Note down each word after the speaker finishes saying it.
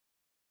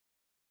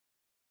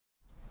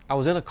I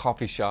was in a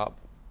coffee shop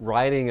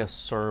writing a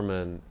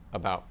sermon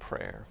about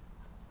prayer.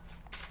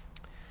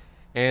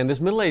 And this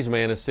middle-aged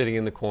man is sitting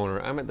in the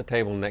corner. I'm at the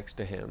table next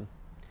to him.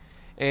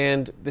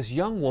 And this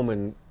young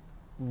woman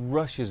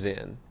rushes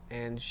in,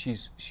 and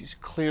she's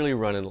clearly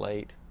running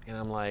late. And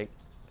I'm like,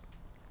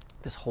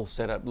 this whole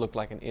setup looked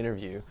like an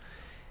interview.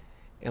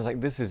 And I was like,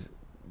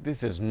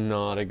 this is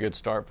not a good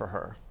start for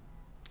her.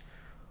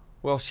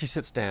 Well, she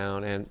sits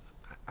down, and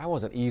I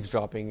wasn't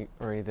eavesdropping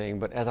or anything,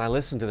 but as I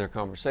listened to their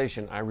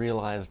conversation, I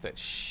realized that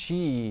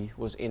she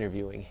was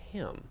interviewing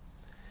him.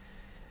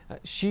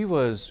 She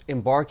was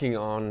embarking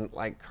on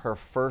like her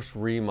first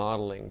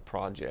remodeling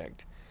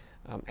project,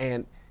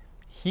 and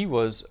he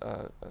was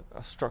a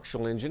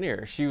structural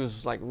engineer. She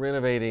was like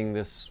renovating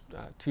this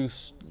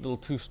little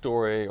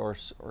two-story or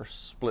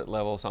split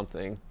level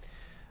something,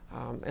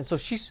 and so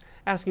she's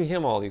asking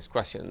him all these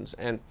questions.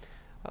 And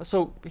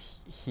so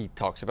he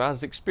talks about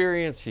his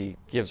experience. He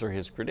gives her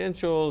his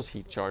credentials.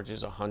 He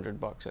charges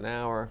 $100 an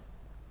hour.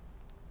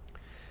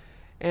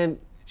 And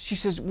she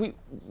says, we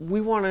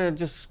want to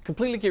just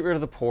completely get rid of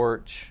the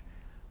porch.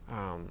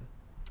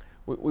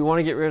 We want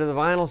to get rid of the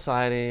vinyl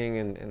siding.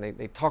 And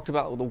they talked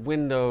about the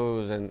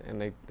windows,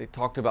 and they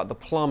talked about the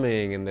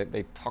plumbing, and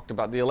they talked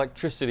about the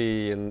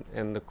electricity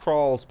and the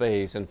crawl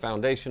space and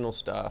foundational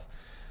stuff.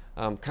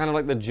 Kind of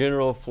like the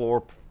general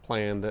floor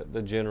plan,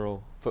 the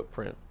general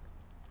footprint.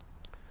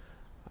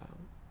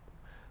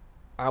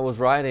 I was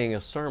writing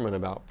a sermon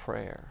about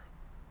prayer.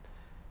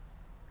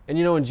 And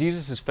you know, in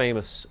Jesus'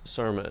 famous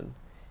sermon,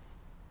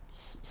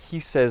 he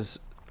says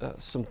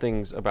some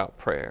things about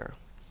prayer.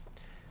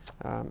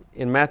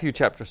 In Matthew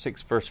chapter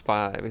 6, verse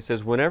 5, he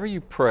says, "Whenever you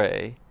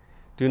pray,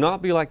 do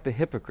not be like the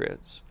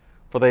hypocrites,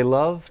 for they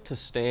love to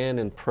stand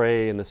and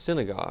pray in the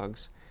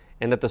synagogues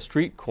and at the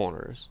street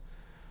corners,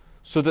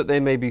 so that they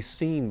may be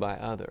seen by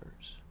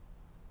others."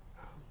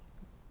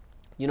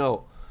 You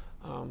know,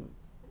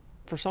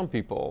 for some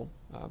people,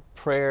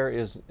 prayer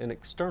is an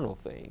external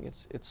thing.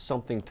 It's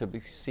something to be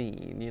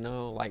seen, you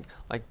know, like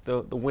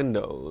the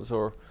windows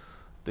or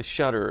the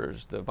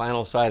shutters, the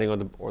vinyl siding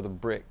or the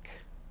brick.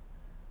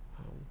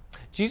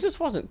 Jesus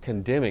wasn't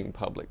condemning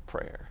public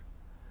prayer.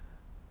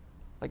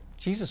 Like,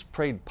 Jesus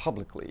prayed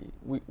publicly.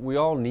 We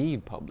all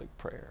need public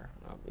prayer.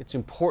 It's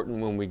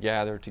important when we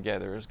gather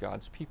together as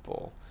God's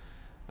people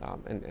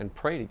and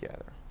pray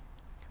together.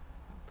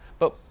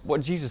 But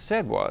what Jesus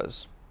said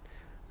was,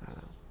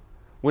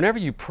 whenever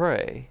you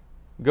pray,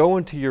 go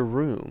into your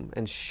room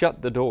and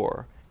shut the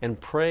door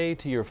and pray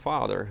to your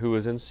Father who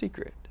is in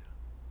secret.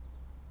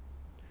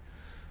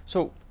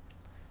 So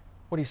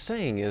what he's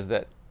saying is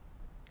that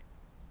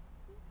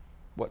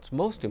what's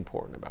most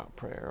important about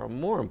prayer, or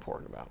more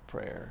important about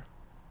prayer,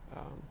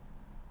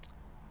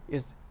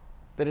 is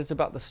that it's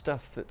about the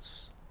stuff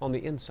that's on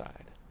the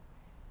inside.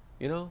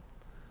 You know?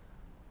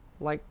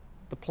 Like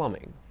the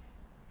plumbing,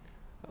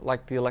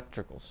 like the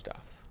electrical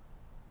stuff.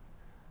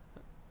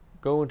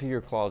 Go into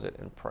your closet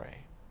and pray.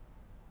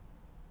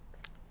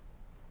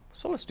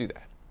 So let's do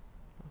that.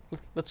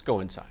 Let's go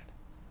inside.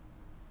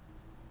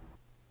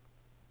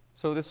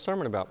 So this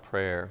sermon about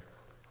prayer,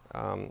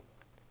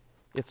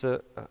 it's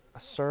a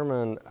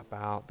sermon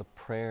about the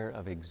prayer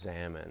of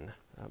examine.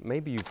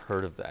 Maybe you've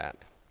heard of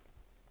that.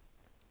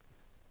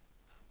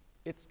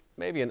 It's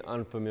maybe an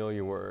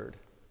unfamiliar word,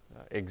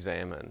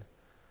 examine,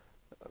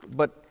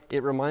 but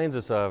it reminds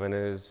us of and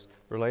is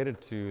related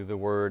to the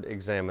word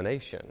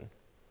examination.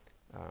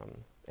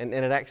 And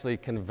it actually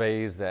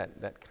conveys that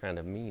kind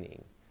of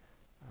meaning,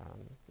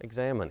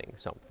 examining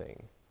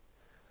something.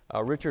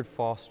 Richard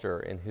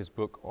Foster, in his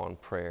book on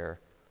prayer,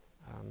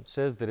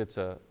 says that it's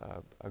a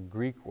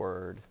Greek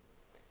word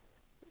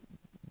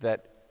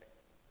that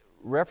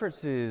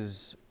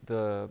references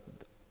the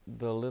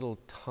little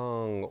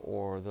tongue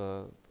or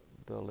the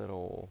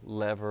little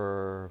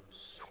lever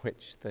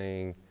switch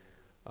thing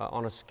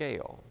on a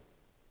scale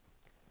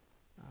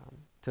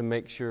to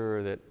make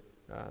sure that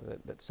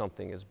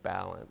something is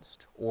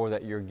balanced, or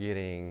that you're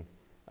getting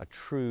a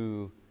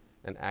true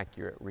and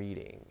accurate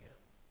reading.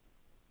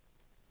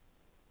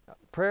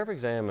 Prayer of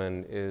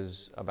examine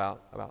is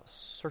about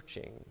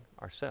searching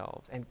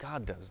ourselves, and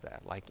God does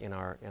that, like in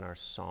our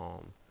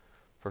psalm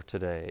for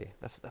today.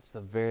 That's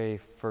the very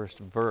first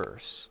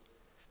verse.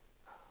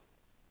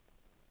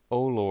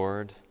 "O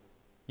Lord,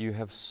 you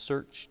have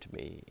searched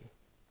me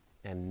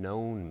and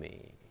known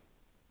me."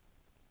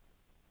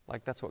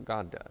 Like, that's what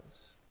God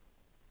does.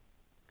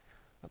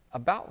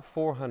 About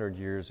 400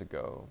 years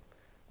ago,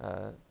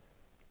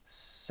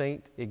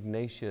 Saint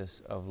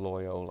Ignatius of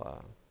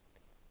Loyola,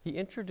 he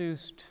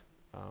introduced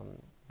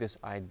this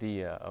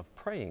idea of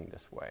praying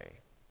this way,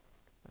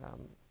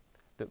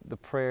 the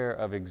prayer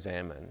of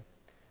examine,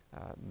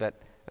 that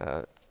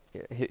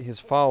his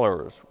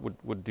followers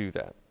would do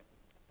that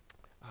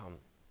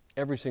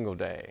every single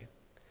day.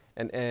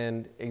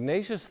 And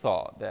Ignatius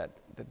thought that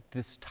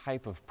this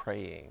type of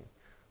praying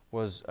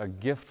was a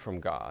gift from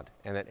God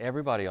and that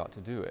everybody ought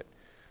to do it.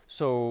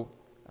 So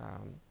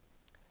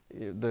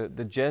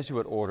the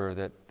Jesuit order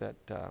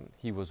that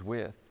he was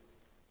with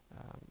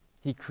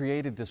he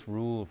created this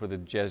rule for the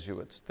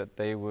Jesuits that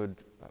they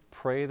would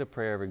pray the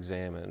prayer of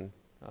examen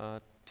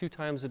 2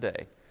 times a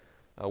day.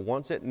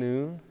 Once at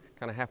noon,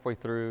 kind of halfway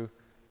through,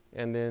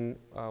 and then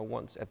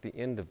once at the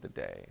end of the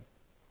day.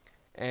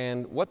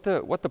 And what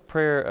the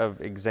prayer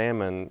of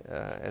examen,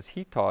 as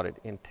he taught it,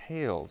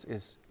 entails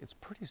is it's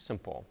pretty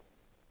simple.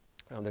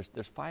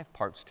 There's 5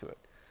 parts to it,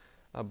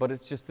 but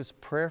it's just this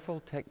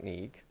prayerful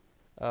technique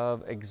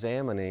of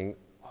examining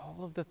all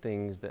of the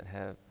things that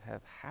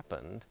have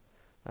happened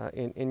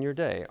in your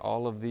day,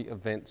 all of the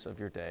events of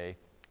your day,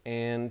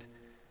 and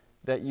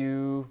that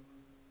you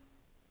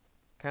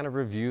kind of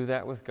review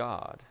that with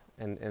God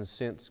and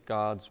sense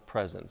God's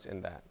presence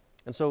in that.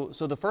 And so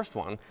the first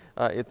one,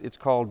 it's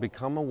called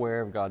Become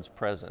Aware of God's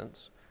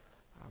Presence.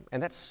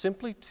 And that's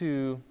simply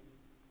to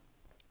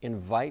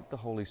invite the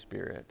Holy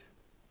Spirit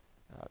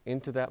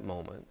into that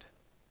moment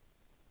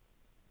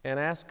and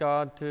ask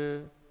God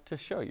to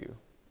show you.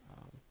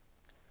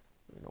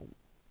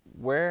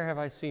 Where have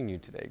I seen you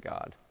today,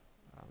 God?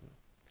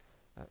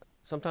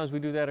 Sometimes we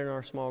do that in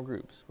our small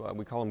groups.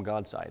 We call them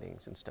God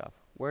sightings and stuff.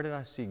 Where did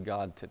I see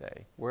God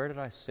today? Where did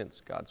I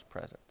sense God's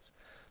presence?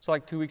 So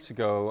like 2 weeks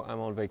ago, I'm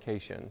on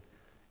vacation,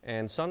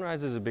 and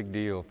sunrise is a big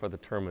deal for the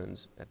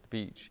Termans at the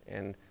beach.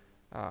 And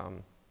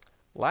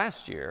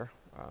last year,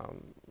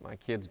 my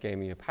kids gave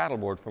me a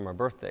paddleboard for my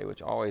birthday,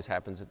 which always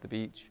happens at the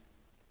beach.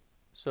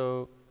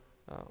 So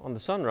on the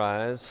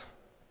sunrise,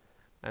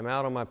 I'm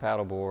out on my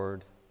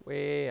paddleboard,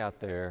 way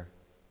out there,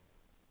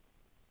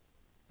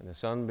 and the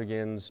sun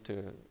begins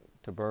to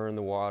burn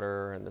the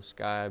water, and the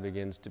sky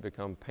begins to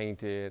become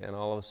painted, and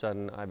all of a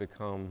sudden I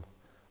become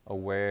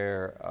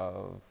aware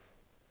of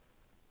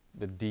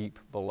the deep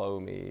below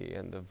me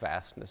and the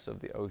vastness of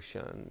the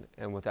ocean,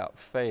 and without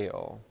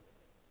fail,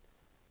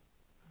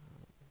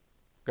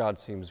 God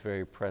seems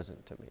very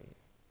present to me.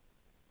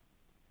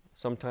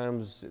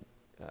 Sometimes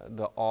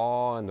the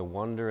awe and the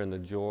wonder and the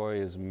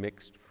joy is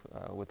mixed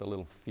with a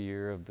little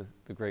fear of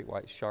the great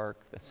white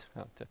shark that's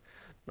about to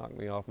knock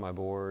me off my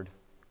board.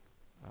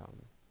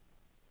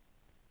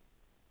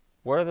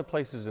 What are the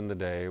places in the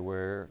day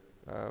where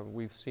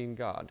we've seen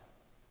God?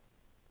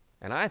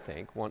 And I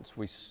think once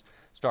we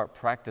start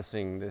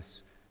practicing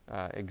this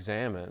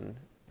examine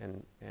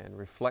and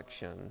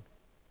reflection,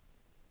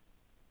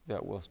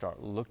 that we'll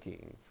start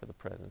looking for the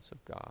presence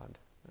of God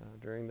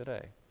during the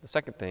day. The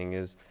second thing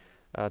is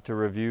to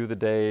review the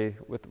day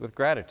with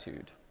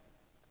gratitude.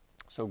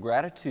 So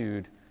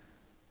gratitude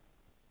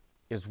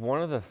is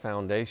one of the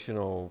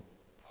foundational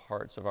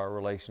parts of our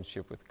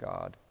relationship with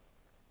God.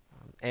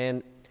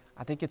 And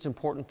I think it's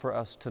important for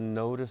us to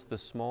notice the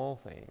small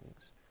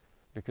things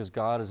because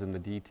God is in the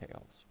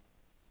details.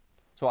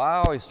 So I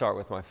always start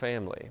with my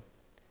family.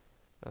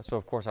 So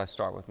of course I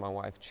start with my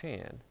wife,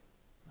 Chan.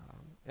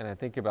 And I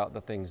think about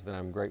the things that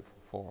I'm grateful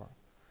for.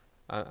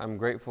 I'm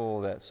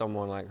grateful that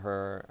someone like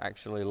her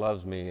actually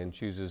loves me and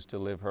chooses to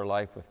live her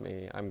life with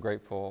me. I'm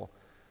grateful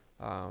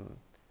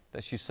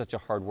that she's such a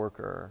hard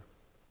worker,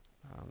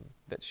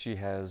 that she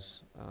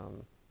has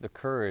the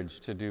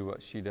courage to do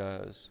what she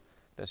does,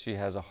 that she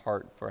has a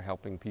heart for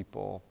helping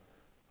people.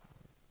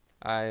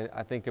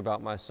 I think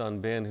about my son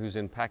Ben, who's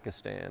in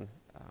Pakistan.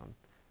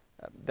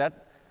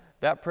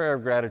 That prayer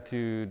of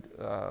gratitude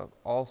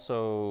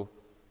also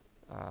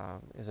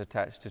is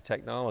attached to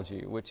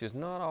technology, which is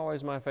not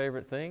always my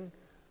favorite thing,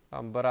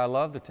 but I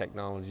love the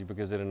technology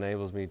because it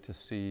enables me to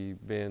see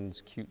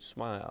Ben's cute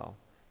smile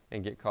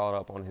and get caught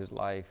up on his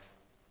life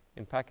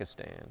in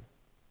Pakistan.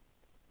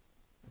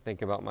 I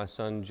think about my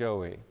son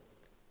Joey.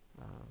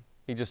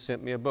 He just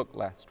sent me a book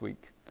last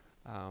week,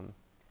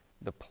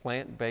 The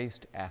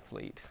Plant-Based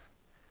Athlete,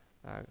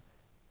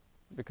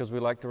 because we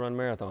like to run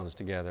marathons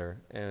together,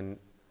 and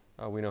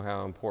we know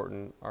how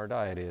important our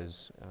diet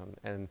is.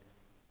 And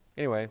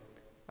anyway,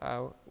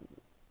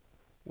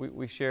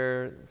 we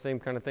share the same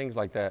kind of things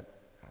like that.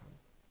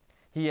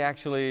 He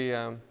actually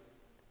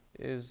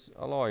is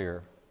a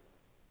lawyer,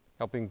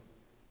 helping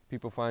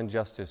people find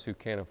justice who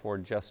can't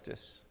afford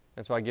justice.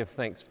 And so I give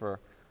thanks for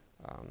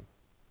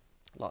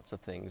lots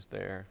of things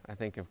there. I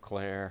think of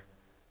Claire.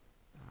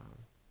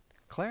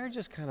 Claire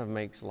just kind of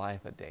makes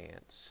life a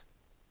dance.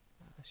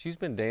 She's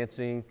been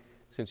dancing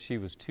since she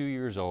was 2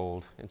 years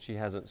old, and she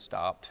hasn't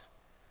stopped.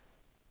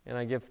 And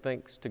I give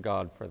thanks to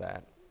God for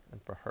that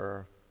and for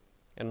her.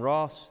 And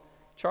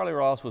Charlie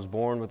Ross was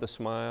born with a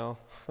smile,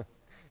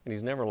 and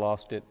he's never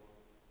lost it.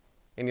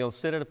 And he'll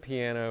sit at a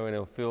piano and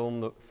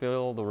he'll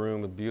fill the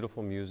room with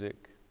beautiful music.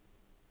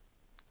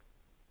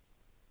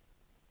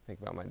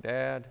 Think about my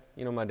dad.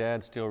 You know, my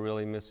dad still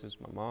really misses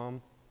my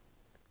mom,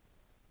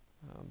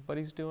 but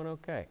he's doing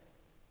okay.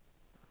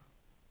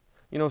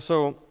 You know,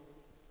 so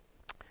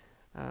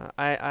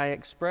I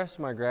express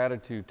my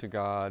gratitude to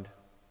God,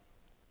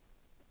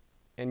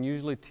 and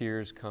usually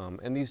tears come,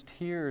 and these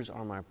tears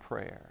are my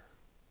prayer.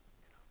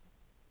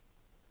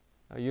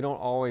 You don't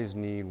always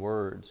need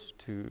words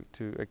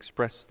to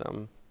express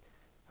them.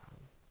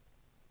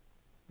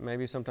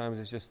 Maybe sometimes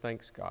it's just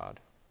thanks God.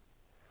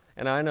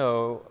 And I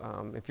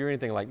know if you're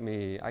anything like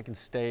me, I can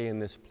stay in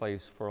this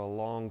place for a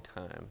long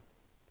time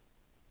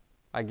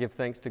I give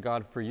thanks to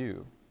God for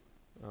you,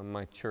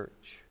 my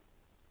church.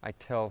 I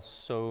tell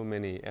so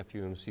many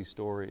FUMC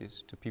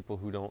stories to people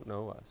who don't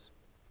know us.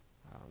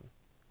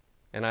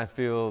 And I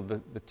feel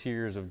the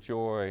tears of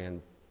joy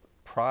and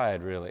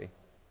pride, really.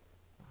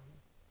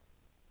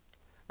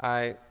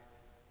 I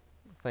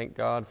thank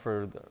God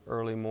for the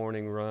early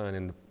morning run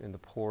in the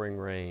pouring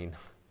rain.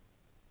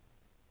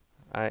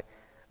 I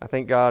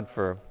thank God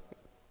for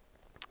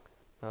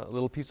a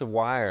little piece of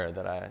wire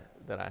that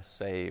I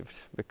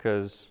saved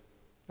because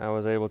I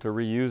was able to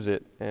reuse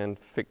it and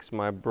fix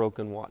my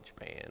broken watch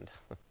band.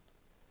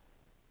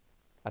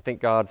 I thank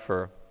God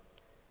for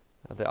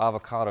the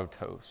avocado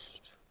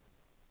toast,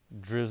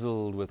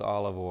 drizzled with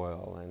olive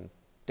oil and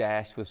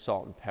dashed with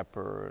salt and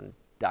pepper and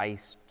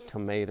diced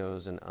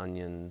tomatoes and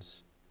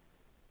onions.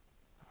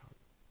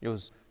 It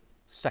was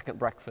second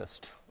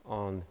breakfast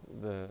on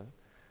the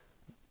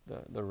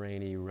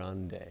rainy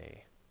run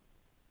day.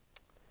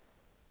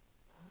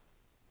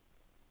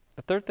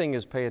 The third thing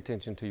is pay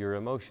attention to your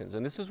emotions.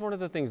 And this is one of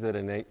the things that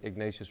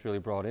Ignatius really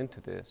brought into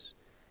this,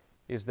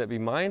 is that be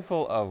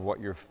mindful of what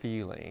you're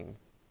feeling.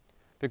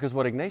 Because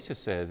what Ignatius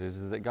says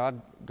is that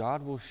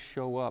God will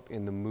show up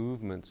in the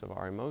movements of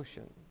our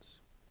emotions.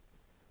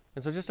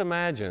 And so just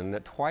imagine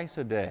that twice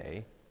a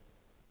day,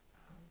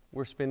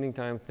 we're spending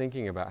time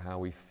thinking about how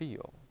we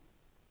feel.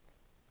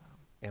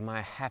 Am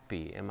I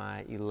happy? Am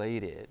I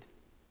elated?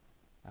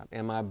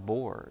 Am I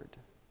bored?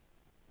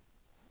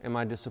 Am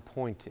I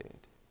disappointed?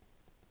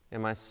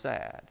 Am I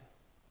sad?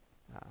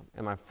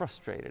 Am I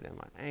frustrated? Am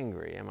I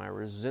angry? Am I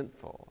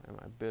resentful? Am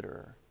I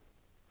bitter?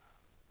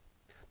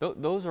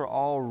 Those are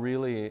all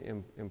really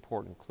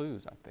important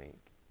clues, I think,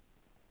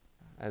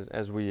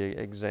 as we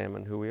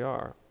examine who we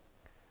are.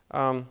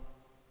 The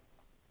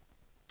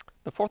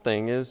fourth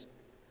thing is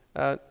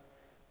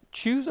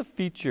choose a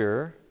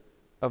feature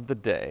of the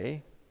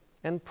day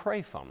and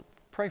pray from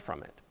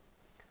it.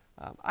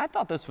 I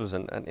thought this was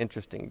an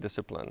interesting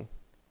discipline,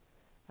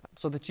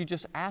 so that you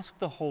just ask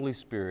the Holy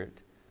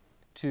Spirit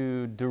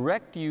to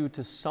direct you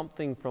to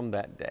something from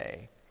that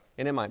day.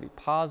 And it might be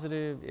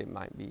positive, it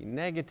might be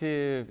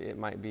negative, it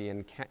might be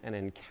an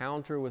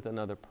encounter with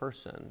another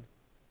person.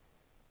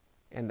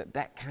 And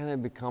that kind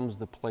of becomes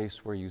the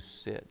place where you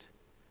sit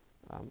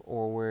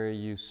or where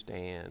you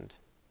stand,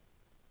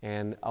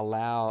 and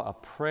allow a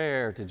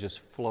prayer to just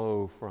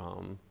flow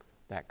from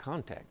that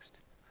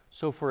context.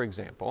 So, for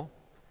example,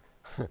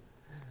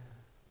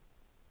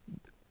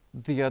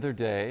 the other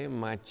day,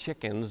 my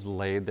chickens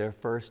laid their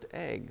first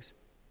eggs.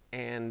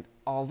 And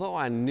although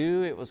I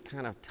knew it was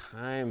kind of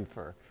time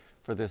for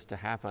this to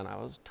happen, I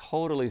was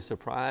totally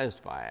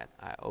surprised by it.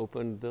 I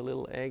opened the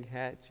little egg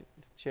hatch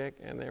check,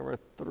 and there were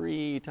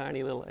 3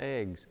 tiny little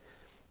eggs.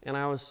 And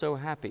I was so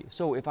happy.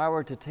 So if I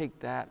were to take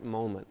that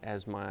moment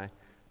as my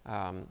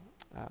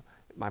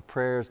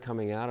prayers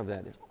coming out of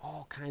that, there's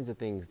all kinds of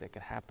things that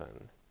could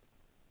happen.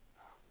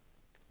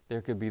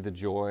 There could be the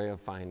joy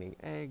of finding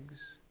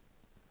eggs.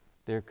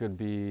 There could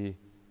be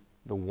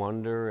the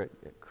wonder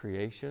at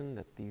creation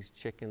that these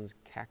chickens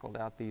cackled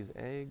out these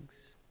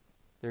eggs.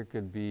 There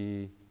could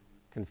be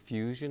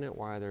confusion at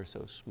why they're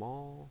so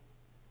small.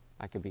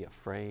 I could be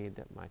afraid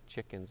that my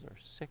chickens are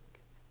sick.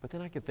 But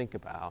then I could think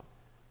about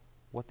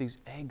what these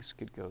eggs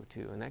could go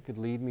to, and that could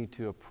lead me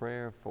to a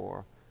prayer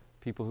for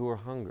people who are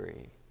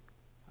hungry,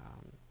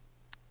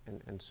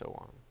 and so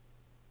on.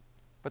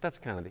 But that's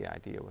kind of the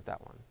idea with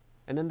that one.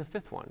 And then the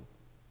fifth one,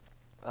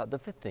 the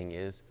fifth thing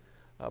is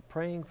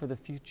praying for the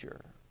future.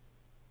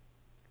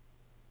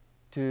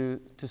 To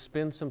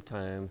spend some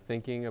time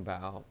thinking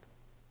about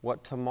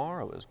what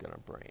tomorrow is going to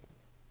bring.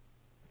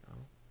 You know?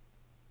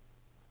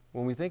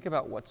 When we think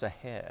about what's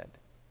ahead,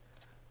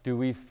 do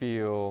we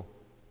feel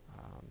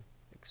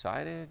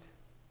excited?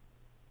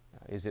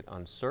 Is it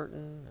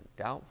uncertain,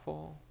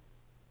 doubtful?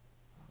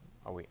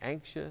 Are we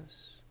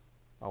anxious?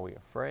 Are we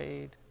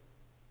afraid?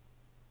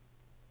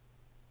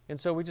 And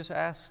so we just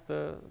ask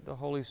the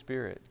Holy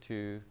Spirit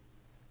to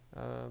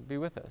be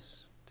with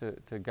us,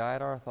 to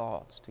guide our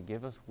thoughts, to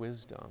give us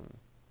wisdom,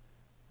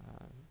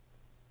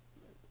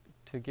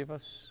 to give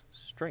us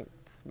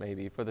strength,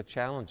 maybe, for the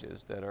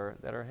challenges that are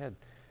ahead.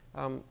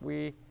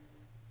 We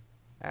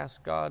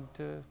ask God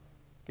to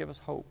give us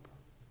hope.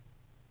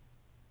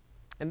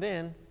 And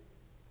then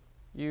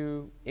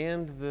you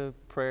end the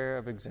prayer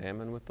of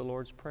examine with the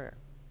Lord's Prayer.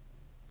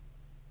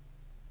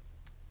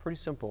 Pretty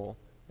simple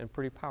and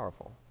pretty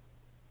powerful.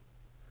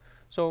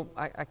 So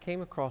I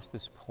came across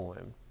this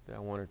poem that I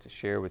wanted to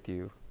share with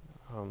you.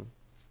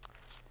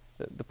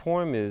 The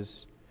poem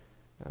is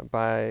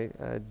by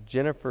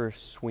Jennifer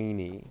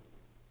Sweeney.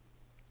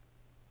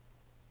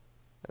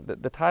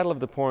 The title of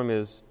the poem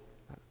is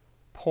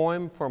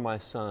Poem for My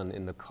Son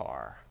in the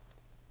Car.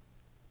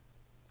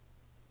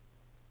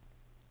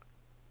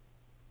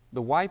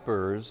 The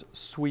wipers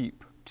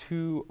sweep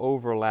 2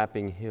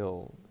 overlapping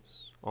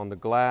hills. On the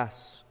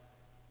glass,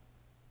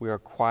 we are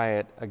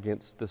quiet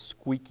against the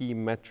squeaky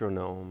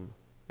metronome,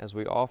 as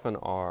we often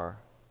are,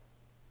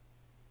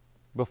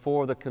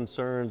 before the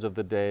concerns of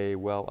the day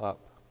well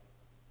up.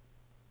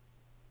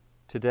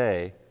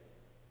 Today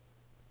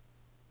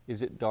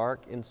Is it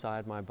dark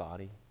inside my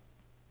body?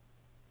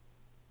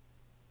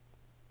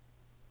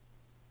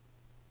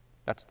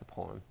 That's the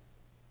poem.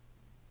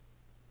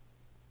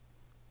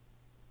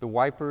 The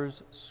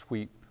wipers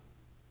sweep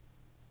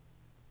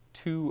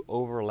two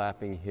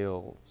overlapping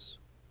hills.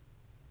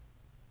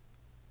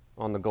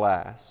 On the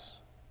glass,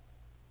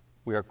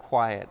 we are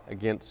quiet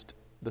against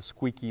the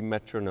squeaky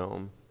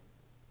metronome,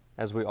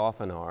 as we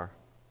often are,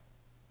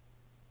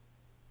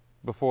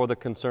 before the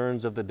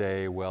concerns of the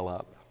day well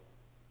up.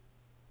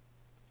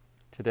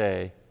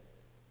 Today,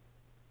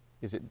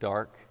 is it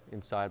dark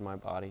inside my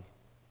body?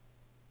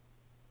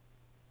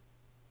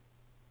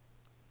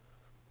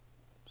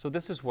 So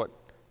this is what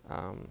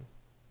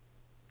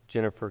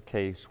Jennifer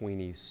K.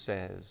 Sweeney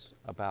says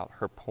about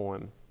her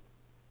poem.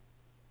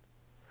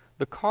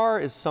 The car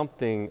is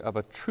something of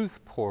a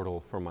truth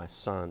portal for my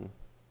son.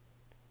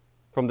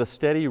 From the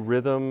steady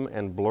rhythm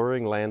and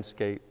blurring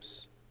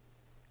landscapes,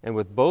 and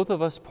with both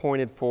of us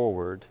pointed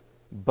forward,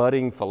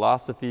 budding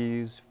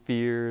philosophies,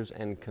 fears,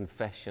 and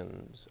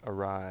confessions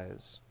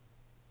arise.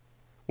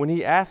 When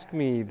he asked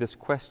me this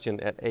question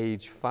at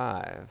age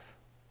 5,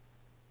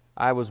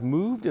 I was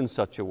moved in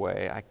such a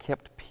way I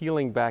kept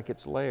peeling back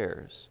its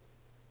layers.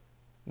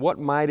 What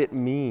might it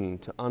mean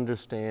to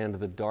understand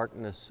the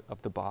darkness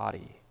of the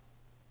body?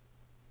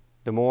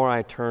 The more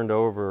I turned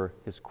over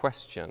his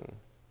question,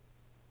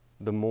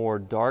 the more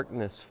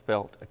darkness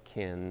felt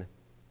akin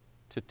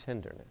to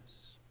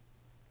tenderness.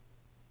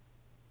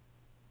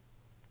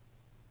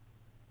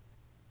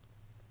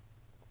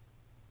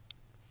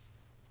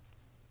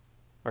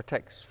 Our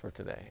text for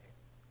today.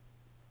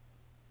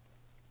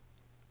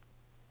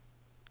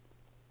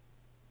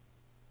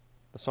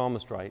 The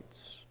psalmist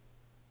writes,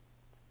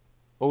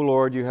 O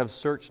Lord, you have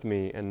searched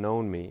me and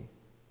known me.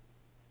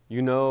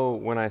 You know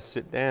when I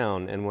sit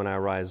down and when I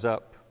rise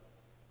up.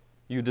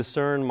 You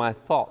discern my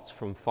thoughts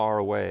from far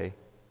away.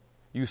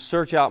 You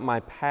search out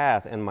my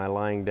path and my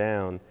lying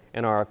down,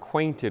 and are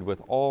acquainted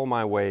with all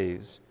my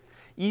ways.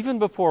 Even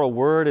before a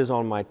word is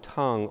on my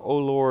tongue, O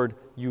Lord,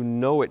 you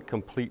know it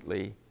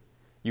completely.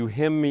 You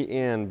hem me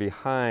in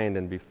behind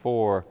and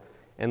before,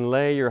 and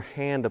lay your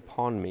hand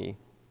upon me.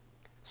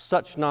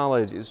 Such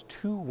knowledge is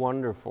too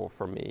wonderful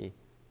for me.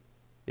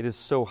 It is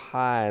so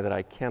high that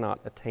I cannot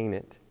attain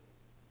it.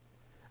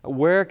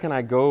 Where can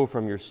I go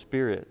from your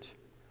spirit?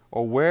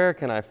 Or where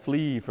can I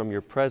flee from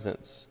your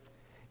presence?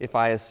 If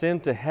I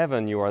ascend to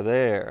heaven, you are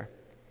there.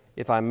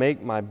 If I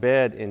make my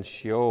bed in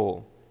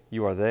Sheol,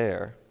 you are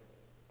there.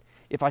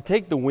 If I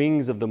take the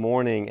wings of the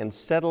morning and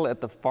settle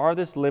at the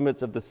farthest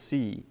limits of the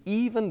sea,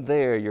 even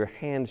there your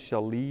hand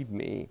shall lead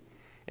me,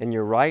 and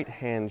your right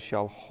hand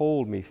shall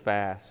hold me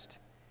fast.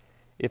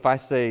 If I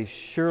say,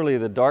 surely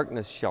the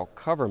darkness shall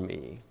cover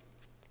me,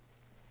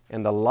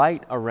 and the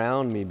light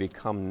around me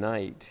become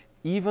night,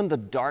 even the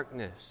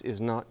darkness is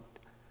not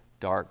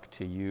dark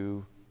to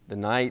you. The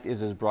night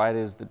is as bright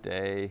as the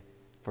day,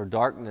 for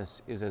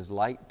darkness is as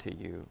light to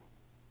you.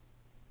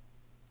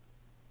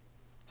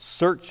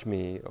 Search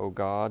me, O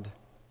God,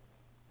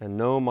 and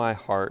know my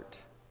heart.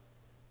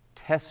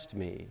 Test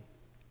me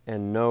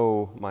and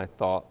know my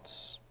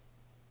thoughts.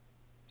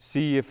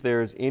 See if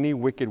there is any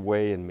wicked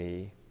way in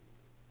me,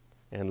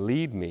 and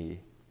lead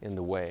me in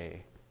the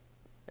way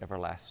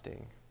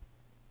everlasting.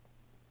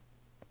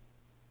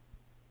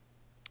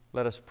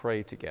 Let us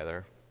pray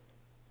together.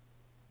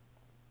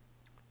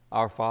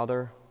 Our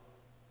Father,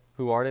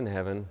 who art in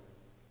heaven,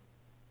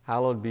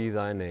 hallowed be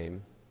thy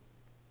name.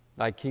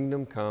 Thy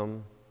kingdom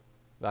come,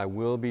 thy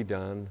will be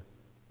done,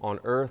 on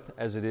earth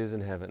as it is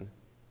in heaven.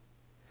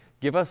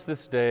 Give us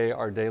this day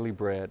our daily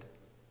bread,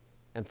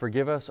 and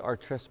forgive us our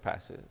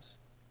trespasses,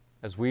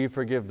 as we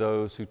forgive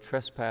those who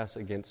trespass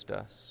against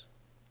us.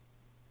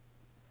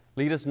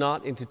 Lead us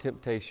not into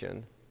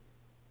temptation,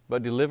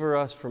 but deliver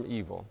us from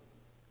evil.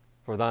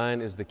 For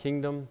thine is the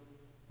kingdom,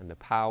 and the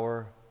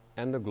power,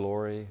 and the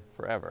glory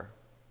forever.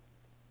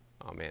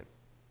 Amen.